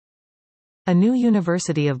A new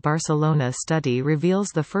University of Barcelona study reveals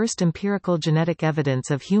the first empirical genetic evidence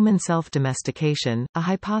of human self-domestication, a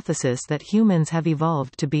hypothesis that humans have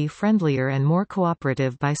evolved to be friendlier and more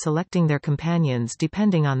cooperative by selecting their companions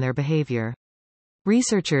depending on their behavior.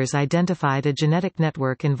 Researchers identified a genetic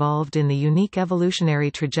network involved in the unique evolutionary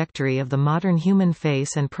trajectory of the modern human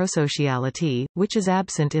face and prosociality, which is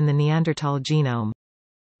absent in the Neanderthal genome.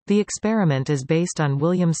 The experiment is based on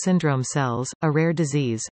Williams syndrome cells, a rare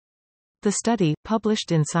disease. The study,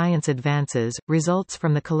 published in Science Advances, results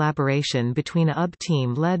from the collaboration between a UB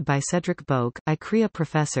team led by Cedric Boeckx, ICREA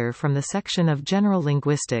professor from the Section of General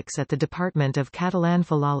Linguistics at the Department of Catalan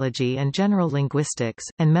Philology and General Linguistics,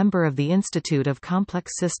 and member of the Institute of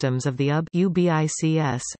Complex Systems of the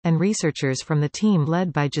UBICS, and researchers from the team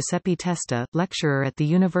led by Giuseppe Testa, lecturer at the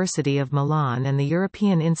University of Milan and the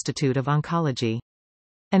European Institute of Oncology.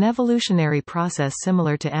 An evolutionary process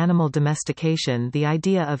similar to animal domestication. The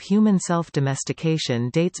idea of human self-domestication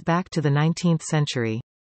dates back to the 19th century.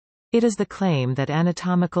 It is the claim that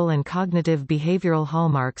anatomical and cognitive behavioral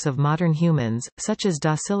hallmarks of modern humans, such as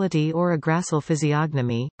docility or a gracile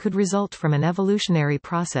physiognomy, could result from an evolutionary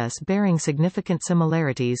process bearing significant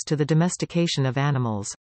similarities to the domestication of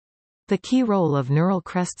animals. The key role of neural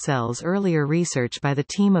crest cells. Earlier research by the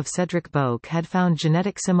team of Cedric Boeckx had found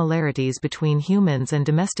genetic similarities between humans and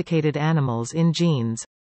domesticated animals in genes.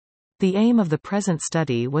 The aim of the present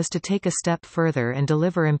study was to take a step further and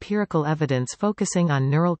deliver empirical evidence focusing on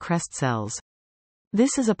neural crest cells.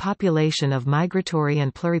 This is a population of migratory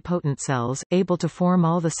and pluripotent cells, able to form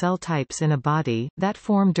all the cell types in a body, that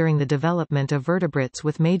formed during the development of vertebrates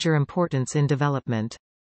with major importance in development.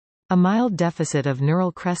 A mild deficit of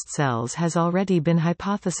neural crest cells has already been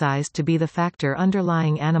hypothesized to be the factor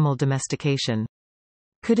underlying animal domestication.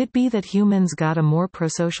 Could it be that humans got a more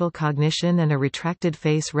prosocial cognition and a retracted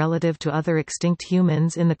face relative to other extinct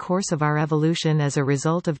humans in the course of our evolution as a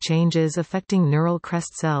result of changes affecting neural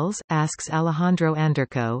crest cells? Asks Alejandro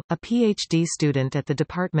Anderco, a PhD student at the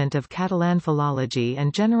Department of Catalan Philology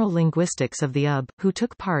and General Linguistics of the UB, who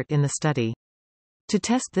took part in the study. To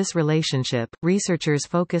test this relationship, researchers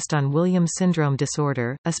focused on Williams syndrome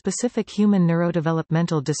disorder, a specific human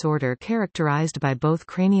neurodevelopmental disorder characterized by both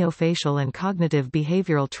craniofacial and cognitive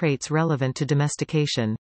behavioral traits relevant to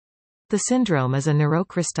domestication. The syndrome is a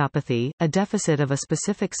neurocrestopathy, a deficit of a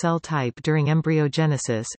specific cell type during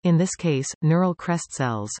embryogenesis, in this case, neural crest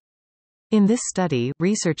cells. In this study,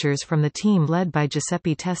 researchers from the team led by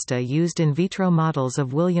Giuseppe Testa used in vitro models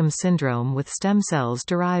of Williams syndrome with stem cells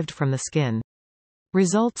derived from the skin.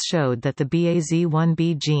 Results showed that the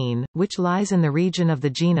BAZ1B gene, which lies in the region of the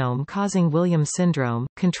genome causing Williams syndrome,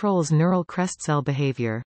 controls neural crest cell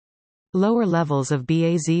behavior. Lower levels of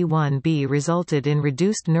BAZ1B resulted in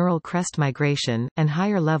reduced neural crest migration, and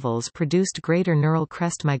higher levels produced greater neural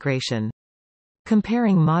crest migration.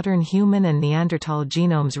 Comparing modern human and Neanderthal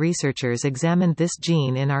genomes, researchers examined this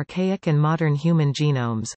gene in archaic and modern human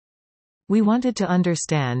genomes. We wanted to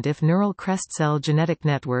understand if neural crest cell genetic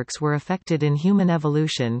networks were affected in human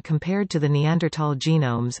evolution compared to the Neanderthal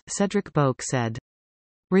genomes, Cedric Boeckx said.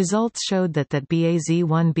 Results showed that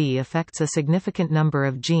BAZ1B affects a significant number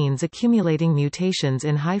of genes, accumulating mutations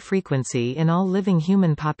in high frequency in all living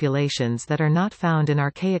human populations that are not found in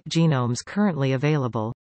archaic genomes currently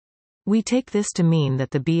available. We take this to mean that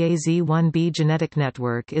the BAZ1B genetic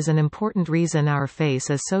network is an important reason our face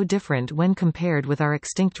is so different when compared with our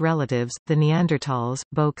extinct relatives, the Neanderthals,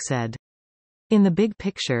 Boeckx said. In the big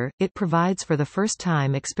picture, it provides for the first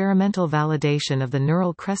time experimental validation of the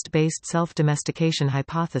neural crest-based self-domestication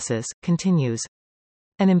hypothesis, continues.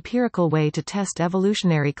 An empirical way to test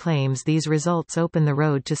evolutionary claims. These results open the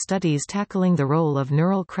road to studies tackling the role of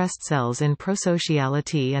neural crest cells in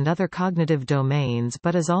prosociality and other cognitive domains,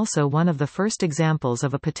 but is also one of the first examples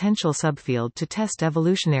of a potential subfield to test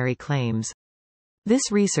evolutionary claims.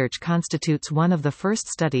 This research constitutes one of the first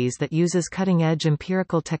studies that uses cutting-edge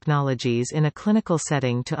empirical technologies in a clinical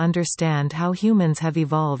setting to understand how humans have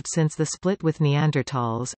evolved since the split with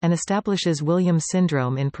Neanderthals, and establishes Williams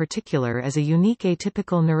syndrome in particular as a unique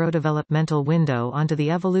atypical neurodevelopmental window onto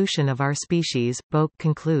the evolution of our species, Boeckx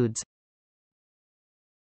concludes.